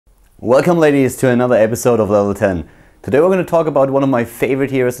Welcome ladies to another episode of Level 10. Today we're going to talk about one of my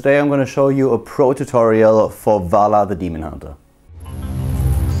favorite heroes. Today I'm going to show you a pro tutorial for Valla the Demon Hunter.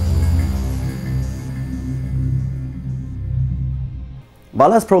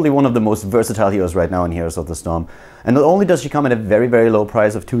 Valla is probably one of the most versatile heroes right now in Heroes of the Storm. And not only does she come at a very low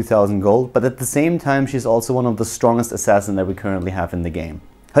price of 2000 gold, but at the same time she's also one of the strongest assassins that we currently have in the game.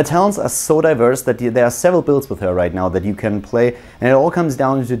 Her talents are so diverse that there are several builds with her right now that you can play, and it all comes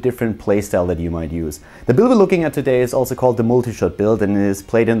down to a different playstyle that you might use. The build we're looking at today is also called the Multishot Build, and it is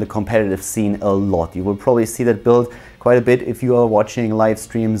played in the competitive scene a lot. You will probably see that build quite a bit if you are watching live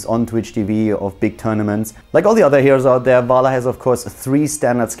streams on Twitch TV of big tournaments. Like all the other heroes out there, Valla has of course 3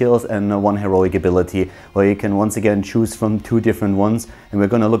 standard skills and 1 heroic ability, where you can once again choose from 2 different ones, and we're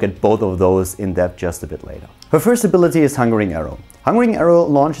going to look at both of those in depth just a bit later. Her first ability is Hungering Arrow. Hungering Arrow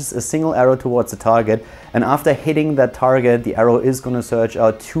launches a single arrow towards a target, and after hitting that target, the arrow is going to search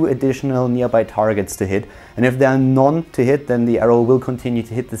out 2 additional nearby targets to hit, and if there are none to hit, then the arrow will continue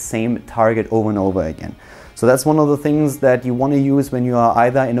to hit the same target over and over again. So that's one of the things that you want to use when you are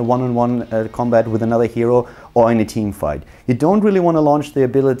either in a one-on-one combat with another hero or in a team fight. You don't really want to launch the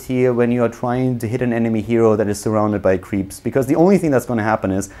ability when you are trying to hit an enemy hero that is surrounded by creeps, because the only thing that's going to happen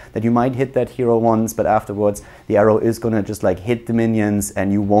is that you might hit that hero once, but afterwards the arrow is going to just like hit the minions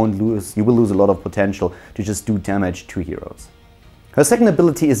and you will lose a lot of potential to just do damage to heroes. Her second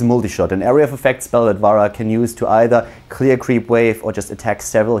ability is Multishot, an area of effect spell that Valla can use to either clear creep wave or just attack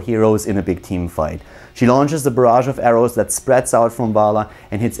several heroes in a big team fight. She launches a barrage of arrows that spreads out from Valla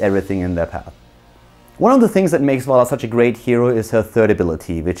and hits everything in their path. One of the things that makes Valla such a great hero is her third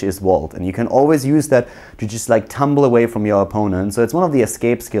ability, which is Vault, and you can always use that to just like tumble away from your opponent. So it's one of the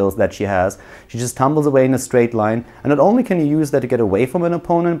escape skills that she has. She just tumbles away in a straight line, and not only can you use that to get away from an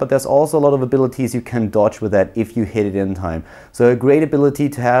opponent, but there's also a lot of abilities you can dodge with that if you hit it in time. So a great ability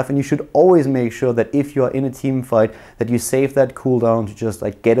to have, and you should always make sure that if you are in a team fight that you save that cooldown to just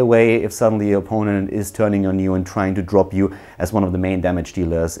like get away if suddenly your opponent is turning on you and trying to drop you as one of the main damage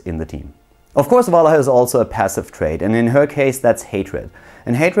dealers in the team. Of course, Valla has also a passive trait, and in her case that's Hatred.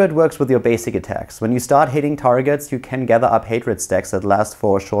 And Hatred works with your basic attacks. When you start hitting targets, you can gather up Hatred stacks that last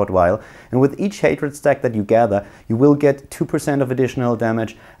for a short while, and with each Hatred stack that you gather, you will get 2% of additional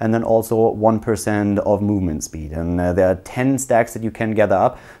damage and then also 1% of movement speed. And there are 10 stacks that you can gather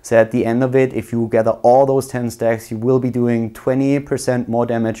up, so at the end of it, if you gather all those 10 stacks, you will be doing 20% more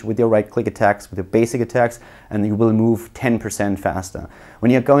damage with your right-click attacks, with your basic attacks, and you will move 10% faster.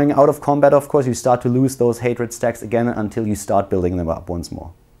 When you're going out of combat, of course, you start to lose those Hatred stacks again until you start building them up once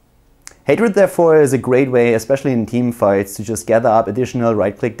more. Hatred therefore is a great way, especially in team fights, to just gather up additional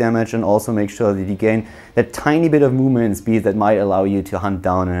right-click damage and also make sure that you gain that tiny bit of movement speed that might allow you to hunt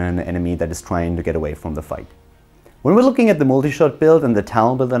down an enemy that is trying to get away from the fight. When we're looking at the Multishot build and the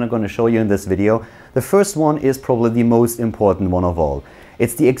talent build that I'm going to show you in this video, the first one is probably the most important one of all.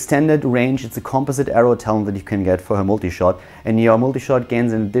 It's the extended range. It's a composite arrow talent that you can get for her Multishot, and your Multishot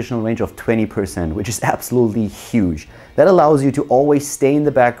gains an additional range of 20%, which is absolutely huge. That allows you to always stay in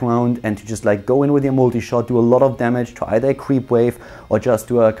the background and to just like go in with your Multishot, do a lot of damage to either a creep wave or just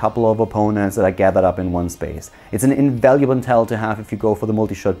to a couple of opponents that are gathered up in one space. It's an invaluable talent to have if you go for the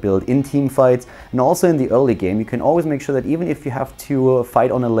Multishot build in team fights, and also in the early game. You can always make sure that even if you have to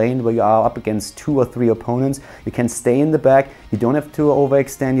fight on a lane where you are up against 2 or 3 opponents, you can stay in the back. You don't have to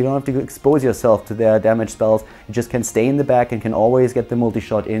overextend, you don't have to expose yourself to their damage spells. You just can stay in the back and can always get the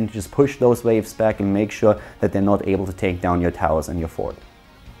Multishot in, just push those waves back and make sure that they're not able to take down your towers and your fort.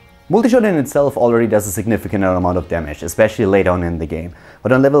 Multishot in itself already does a significant amount of damage, especially later on in the game.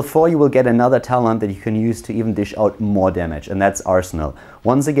 But on level 4 you will get another talent that you can use to even dish out more damage, and that's Arsenal.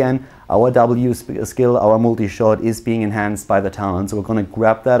 Once again, our W skill, our Multishot, is being enhanced by the talent, so we're going to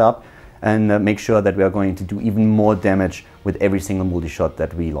grab that up and make sure that we are going to do even more damage with every single Multishot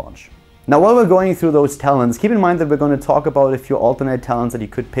that we launch. Now, while we're going through those talents, keep in mind that we're going to talk about a few alternate talents that you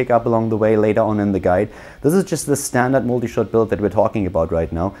could pick up along the way later on in the guide. This is just the standard Multishot build that we're talking about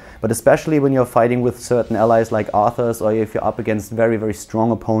right now, but especially when you're fighting with certain allies like Arthurs, or if you're up against very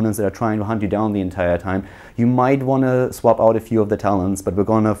strong opponents that are trying to hunt you down the entire time, you might want to swap out a few of the talents, but we're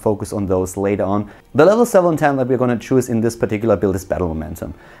going to focus on those later on. The level 7 talent that we're going to choose in this particular build is Battle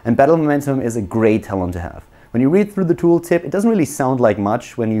Momentum, and Battle Momentum is a great talent to have. When you read through the tooltip, it doesn't really sound like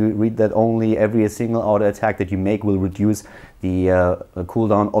much when you read that only every single auto attack that you make will reduce the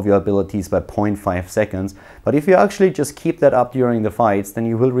cooldown of your abilities by 0.5 seconds. But if you actually just keep that up during the fights, then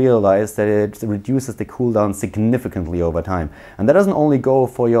you will realize that it reduces the cooldown significantly over time. And that doesn't only go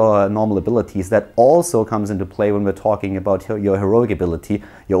for your normal abilities, that also comes into play when we're talking about your heroic ability,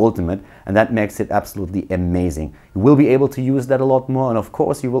 your ultimate, and that makes it absolutely amazing. You will be able to use that a lot more, and of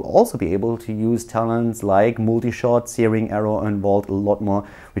course you will also be able to use talents like Multishot, Searing Arrow and Vault a lot more,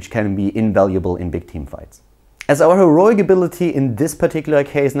 which can be invaluable in big team fights. As our heroic ability in this particular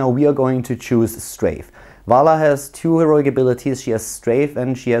case now, we are going to choose Strafe. Valla has two heroic abilities. She has Strafe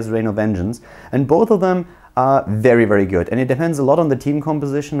and she has Rain of Vengeance, and both of them are very, very good. And it depends a lot on the team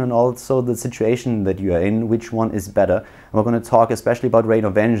composition and also the situation that you are in, which one is better. And we're going to talk especially about Rain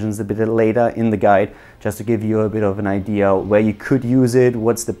of Vengeance a bit later in the guide, just to give you a bit of an idea where you could use it,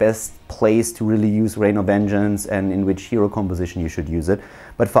 what's the best place to really use Rain of Vengeance, and in which hero composition you should use it.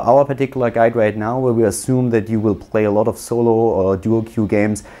 But for our particular guide right now, where we assume that you will play a lot of solo or dual queue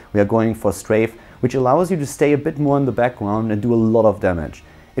games, we are going for Strafe, which allows you to stay a bit more in the background and do a lot of damage.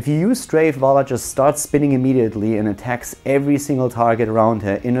 If you use Strafe, Valla just starts spinning immediately and attacks every single target around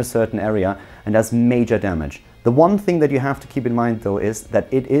her in a certain area and does major damage. The one thing that you have to keep in mind though is that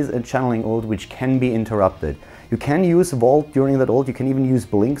it is a channeling ult which can be interrupted. You can use Vault during that ult, you can even use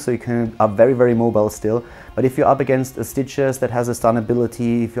Blink, so you are very, very mobile still. But if you're up against a Stitches that has a stun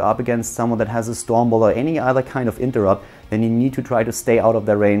ability, if you're up against someone that has a Stormball or any other kind of interrupt, then you need to try to stay out of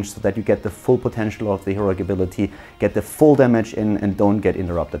their range so that you get the full potential of the heroic ability, get the full damage in, and don't get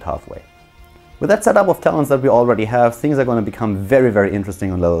interrupted halfway. With that setup of talents that we already have, things are going to become very, very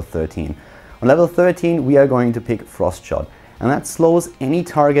interesting on level 13. On level 13, we are going to pick Frost Shot, and that slows any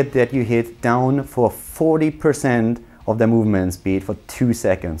target that you hit down for 40% of their movement speed for 2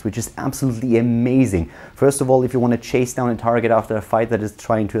 seconds, which is absolutely amazing. First of all, if you want to chase down a target after a fight that is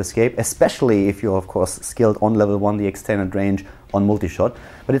trying to escape, especially if you're of course skilled on level 1, the extended range on Multishot,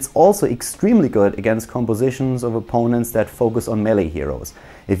 but it's also extremely good against compositions of opponents that focus on melee heroes.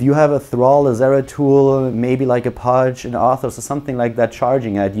 If you have a Thrall, a Zeratul, maybe like a Pudge, an Arthas or something like that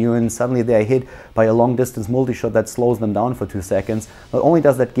charging at you, and suddenly they're hit by a long distance Multishot that slows them down for 2 seconds, not only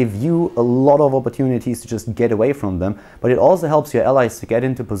does that give you a lot of opportunities to just get away from them, but it also helps your allies to get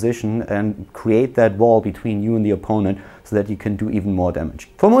into position and create that wall between you and the opponent so that you can do even more damage.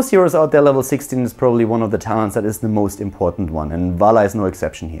 For most heroes out there, level 16 is probably one of the talents that is the most important one, and Valla is no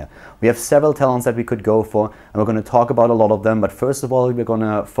exception here. We have several talents that we could go for, and we're going to talk about a lot of them, but first of all, we're going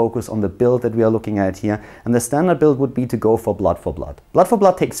to focus on the build that we are looking at here, and the standard build would be to go for Blood for Blood. Blood for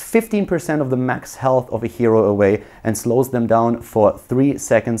Blood takes 15% of the max health of a hero away and slows them down for 3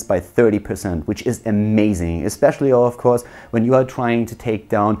 seconds by 30%, which is amazing, especially of course when you are trying to take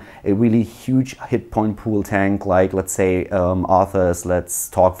down a really huge hit point pool tank like, let's say, Arthas. Let's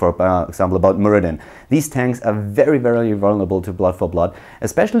talk for example about Muradin. These tanks are very, very vulnerable to Blood for Blood,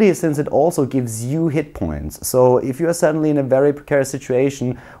 especially since it also gives you hit points. So if you are suddenly in a very precarious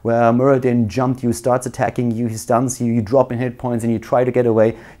situation where Muradin jumped you, starts attacking you, he stuns you, you drop in hit points and you try to get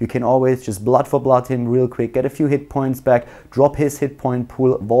away, you can always just Blood for Blood him real quick, get a few hit points back, drop his hit point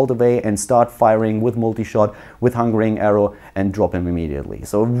pool, vault away and start firing with Multishot, with Hungering Arrow, and drop him immediately.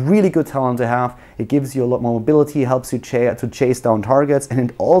 So a really good talent to have. It gives you a lot more mobility, helps you to chase down targets, and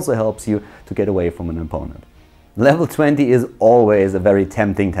it also helps you to get away from an opponent. Level 20 is always a very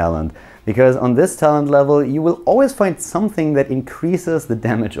tempting talent, because on this talent level you will always find something that increases the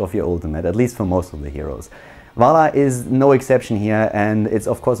damage of your ultimate, at least for most of the heroes. Valla is no exception here, and it's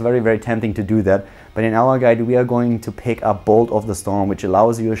of course very, very tempting to do that, but in our guide we are going to pick up Bolt of the Storm, which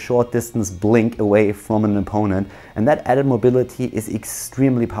allows you a short distance blink away from an opponent, and that added mobility is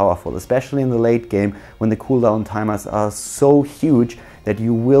extremely powerful, especially in the late game when the cooldown timers are so huge that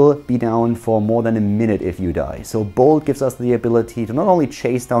you will be down for more than a minute if you die. So Bolt gives us the ability to not only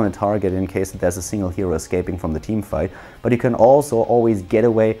chase down a target in case that there's a single hero escaping from the team fight, but you can also always get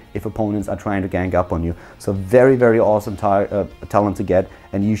away if opponents are trying to gang up on you. So very, very awesome talent to get,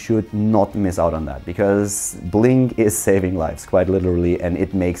 and you should not miss out on that, because Blink is saving lives, quite literally, and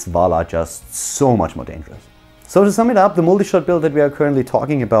it makes Valla just so much more dangerous. So to sum it up, the Multishot build that we are currently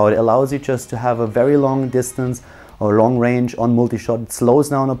talking about allows you just to have a very long distance or long range on Multishot. It slows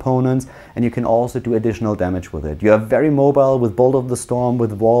down opponents, and you can also do additional damage with it. You are very mobile with Bolt of the Storm,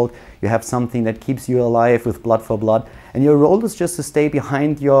 with Vault. you have something that keeps you alive with blood for blood, and your role is just to stay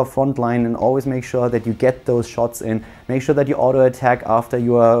behind your front line and always make sure that you get those shots in, make sure that you auto attack after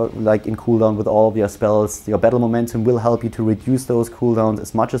you are like in cooldown with all of your spells. Your battle momentum will help you to reduce those cooldowns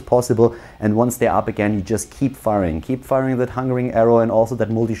as much as possible, and once they're up again, you just keep firing that hungering arrow and also that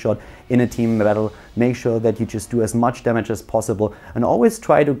multi-shot in a team battle. Make sure that you just do as much damage as possible and always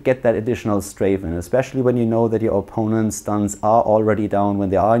try to get that additional strafe in, especially when you know that your opponent's stuns are already down, when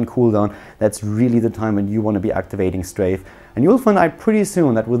they are in cooldown. That's really the time when you want to be activating strafe. And you'll find out pretty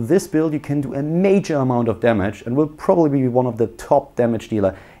soon that with this build you can do a major amount of damage and will probably be one of the top damage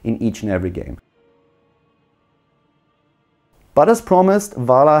dealer in each and every game. But as promised,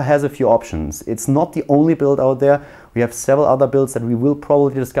 Valla has a few options. It's not the only build out there. We have several other builds that we will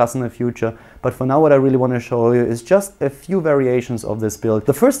probably discuss in the future. But for now, what I really want to show you is just a few variations of this build.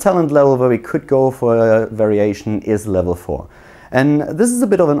 The first talent level where we could go for a variation is level 4. And this is a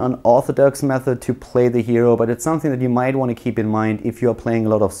bit of an unorthodox method to play the hero, but it's something that you might want to keep in mind if you're playing a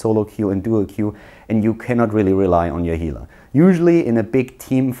lot of solo queue and duo queue and you cannot really rely on your healer. Usually in a big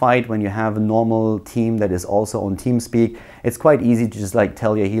team fight, when you have a normal team that is also on TeamSpeak, it's quite easy to just like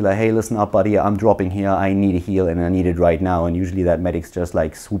tell your healer, hey, listen up buddy, I'm dropping here, I need a heal and I need it right now. And usually that medic just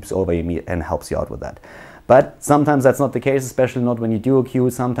like swoops over you and helps you out with that. But sometimes that's not the case, especially not when you duo queue.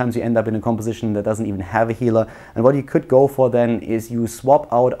 Sometimes you end up in a composition that doesn't even have a healer. And what you could go for then is you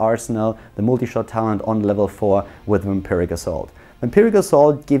swap out Arsenal, the multi-shot talent on level 4 with Vampiric Assault. Vampiric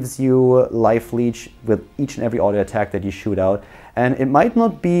Assault gives you life leech with each and every auto attack that you shoot out. And it might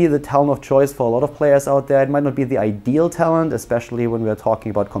not be the talent of choice for a lot of players out there. It might not be the ideal talent, especially when we're talking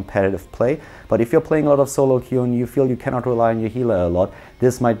about competitive play. But if you're playing a lot of solo queue and you feel you cannot rely on your healer a lot,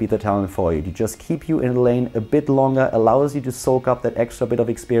 this might be the talent for you. To just keep you in the lane a bit longer, allows you to soak up that extra bit of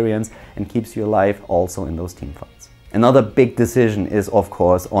experience and keeps you alive also in those team fights. Another big decision is of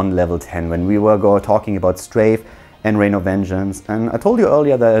course on level 10 when we were talking about strafe and Reign of Vengeance. And I told you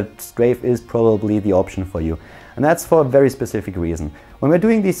earlier that strafe is probably the option for you. And that's for a very specific reason. When we're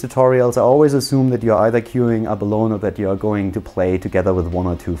doing these tutorials, I always assume that you're either queuing up alone or that you're going to play together with 1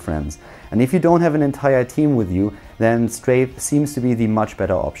 or 2 friends. And if you don't have an entire team with you, then strafe seems to be the much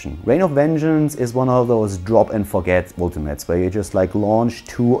better option. Reign of Vengeance is one of those drop and forget ultimates where you just like launch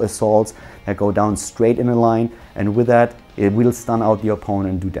 2 assaults that go down straight in a line, and with that it will stun out the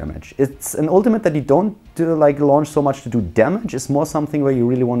opponent and do damage. It's an ultimate that you don't launch so much to do damage, it's more something where you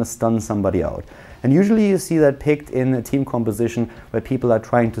really want to stun somebody out. And usually you see that picked in a team composition where people are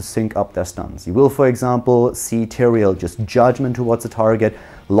trying to sync up their stuns. You will, for example, see Tyrael just judgment towards a target,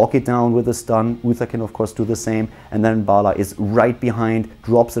 lock it down with a stun. Uther can of course do the same, and then Valla is right behind,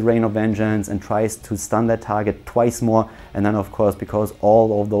 drops a Reign of Vengeance and tries to stun that target twice more. And then of course, because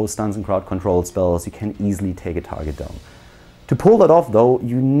all of those stuns and crowd control spells, you can easily take a target down. To pull that off though,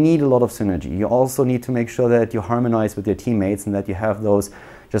 you need a lot of synergy. You also need to make sure that you harmonize with your teammates and that you have those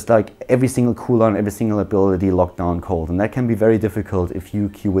just like every single cooldown, every single ability locked down cold. And that can be very difficult if you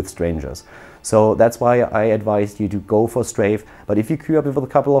queue with strangers. So that's why I advised you to go for strafe. But if you queue up with a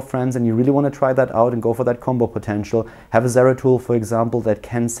couple of friends and you really want to try that out and go for that combo potential, have a Zeratul, for example, that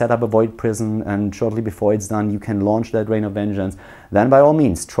can set up a Void Prison, and shortly before it's done, you can launch that Reign of Vengeance. Then by all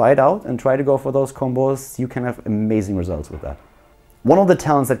means, try it out and try to go for those combos. You can have amazing results with that. One of the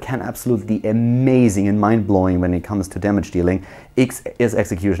talents that can absolutely be amazing and mind-blowing when it comes to damage dealing is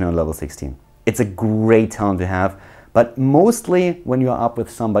Executioner on level 16. It's a great talent to have, but mostly when you're up with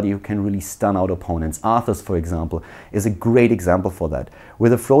somebody who can really stun out opponents. Arthas, for example, is a great example for that.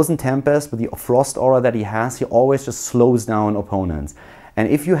 With a Frozen Tempest, with the Frost Aura that he has, he always just slows down opponents. And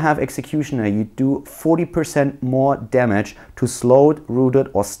if you have Executioner, you do 40% more damage to slowed,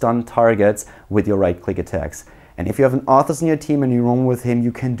 rooted or stunned targets with your right-click attacks. And if you have an Arthas in your team and you roam with him,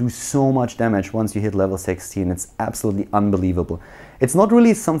 you can do so much damage once you hit level 16. It's absolutely unbelievable. It's not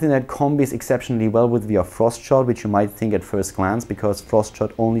really something that combos exceptionally well with your Frost Shot, which you might think at first glance, because Frost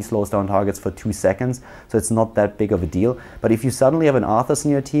Shot only slows down targets for 2 seconds, so it's not that big of a deal. But if you suddenly have an Arthas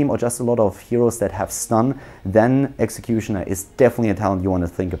in your team or just a lot of heroes that have stun, then Executioner is definitely a talent you want to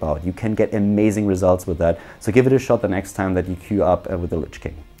think about. You can get amazing results with that, so give it a shot the next time that you queue up with the Lich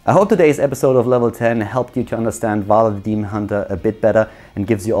King. I hope today's episode of Level 10 helped you to understand Valla the Demon Hunter a bit better and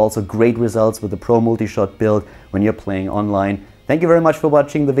gives you also great results with the Pro Multishot build when you're playing online. Thank you very much for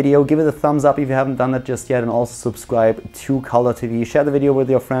watching the video. Give it a thumbs up if you haven't done that just yet, and also subscribe to Khaldor TV. Share the video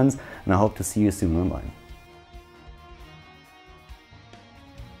with your friends, and I hope to see you soon online.